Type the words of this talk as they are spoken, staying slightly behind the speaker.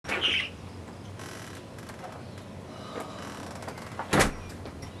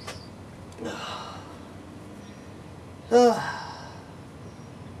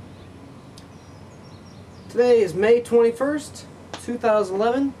Today is May 21st,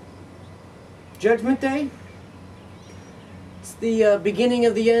 2011, Judgment Day. It's the beginning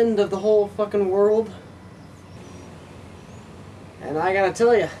of the end of the whole fucking world. And I gotta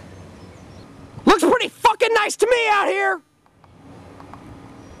tell you, looks pretty fucking nice to me out here!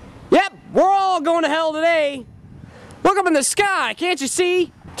 Yep, we're all going to hell today. Look up in the sky, can't you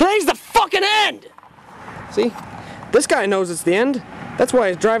see? Today's the fucking end! See? This guy knows it's the end. That's why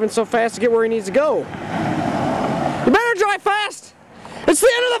he's driving so fast to get where he needs to go. You better drive fast! It's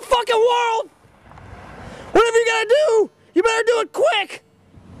the end of the fucking world! Whatever you gotta do, you better do it quick!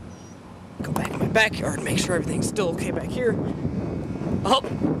 Go back in my backyard and make sure everything's still okay back here. Oh,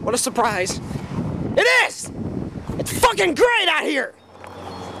 what a surprise. It is! It's fucking great out here!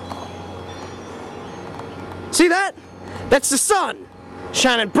 See that? That's the sun,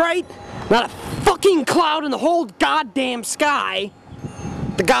 shining bright, not a fucking cloud in the whole goddamn sky.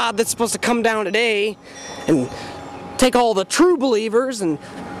 The God that's supposed to come down today and take all the true believers and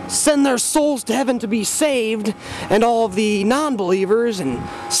send their souls to heaven to be saved, and all of the non-believers and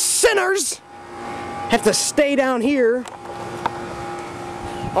sinners have to stay down here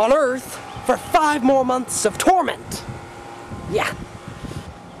on earth for 5 more months of torment. Yeah,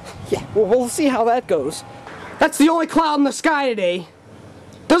 well, we'll see how that goes. That's the only cloud in the sky today.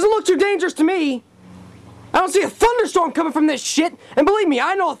 Doesn't look too dangerous to me. I don't see a thunderstorm coming from this shit, and believe me,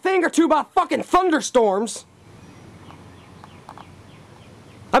 I know a thing or two about fucking thunderstorms.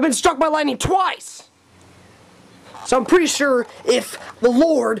 I've been struck by lightning twice. So I'm pretty sure if the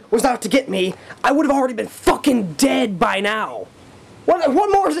Lord was out to get me, I would have already been fucking dead by now. What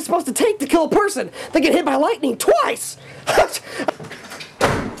more is it supposed to take to kill a person that get hit by lightning twice? I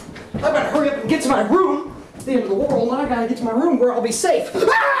better hurry up and get to my room. It's the end of the world, and I gotta get to my room where I'll be safe.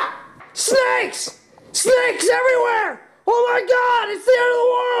 Ah! Snakes! Snakes everywhere! Oh my god, it's the end of the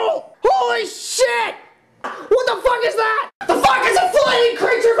world! Holy shit! What the fuck is that? The fuck is a flying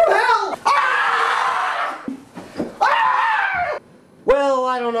creature from hell? Ah! Ah! Well,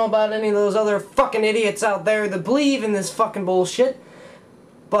 I don't know about any of those other fucking idiots out there that believe in this fucking bullshit,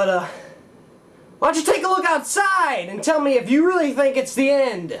 but why don't you take a look outside and tell me if you really think it's the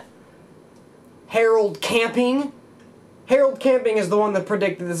end? Harold Camping. Harold Camping is the one that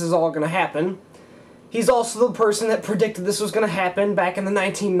predicted this is all gonna happen. He's also the person that predicted this was going to happen back in the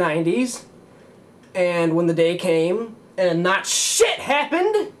 1990s. And when the day came, and not shit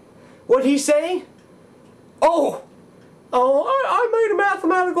happened, what'd he say? Oh, I made a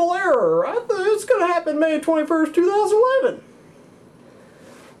mathematical error. I thought it's going to happen May 21st, 2011.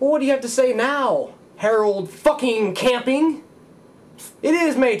 Well, what do you have to say now, Harold fucking Camping? It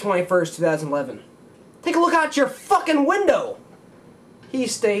is May 21st, 2011. Take a look out your fucking window. He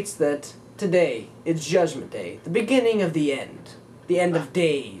states that today is Judgment Day, the beginning of the end of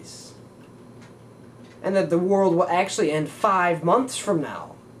days. And that the world will actually end 5 months from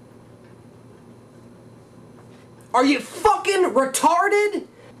now. Are you fucking retarded?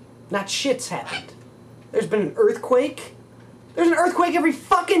 Not shit's happened. There's been an earthquake. There's an earthquake every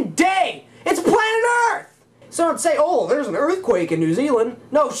fucking day. It's planet Earth. So don't say, oh, there's an earthquake in New Zealand.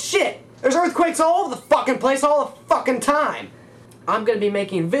 No shit. There's earthquakes all over the fucking place all the fucking time. I'm going to be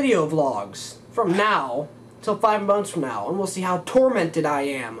making video vlogs from now till 5 months from now, and we'll see how tormented I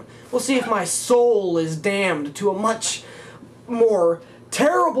am. We'll see if my soul is damned to a much more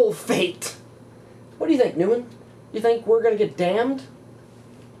terrible fate. What do you think, Newman? You think we're going to get damned?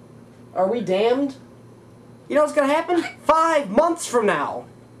 Are we damned? You know what's going to happen? 5 months from now,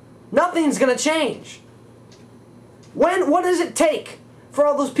 nothing's going to change. What does it take for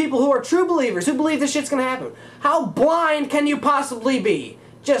all those people who are true believers, who believe this shit's gonna happen? How blind can you possibly be?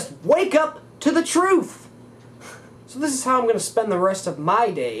 Just wake up to the truth. So this is how I'm gonna spend the rest of my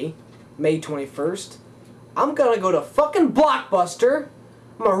day, May 21st. I'm gonna go to fucking Blockbuster.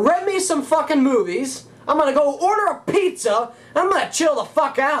 I'm gonna rent me some fucking movies. I'm gonna go order a pizza. And I'm gonna chill the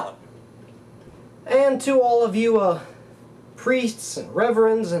fuck out. And to all of you priests and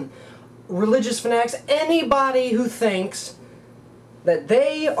reverends and religious fanatics, anybody who thinks that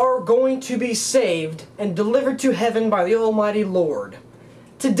they are going to be saved and delivered to heaven by the Almighty Lord,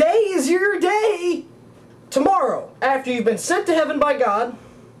 today is your day. Tomorrow, after you've been sent to heaven by God,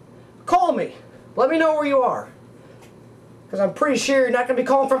 call me. Let me know where you are. Because I'm pretty sure you're not going to be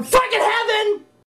calling from fucking heaven!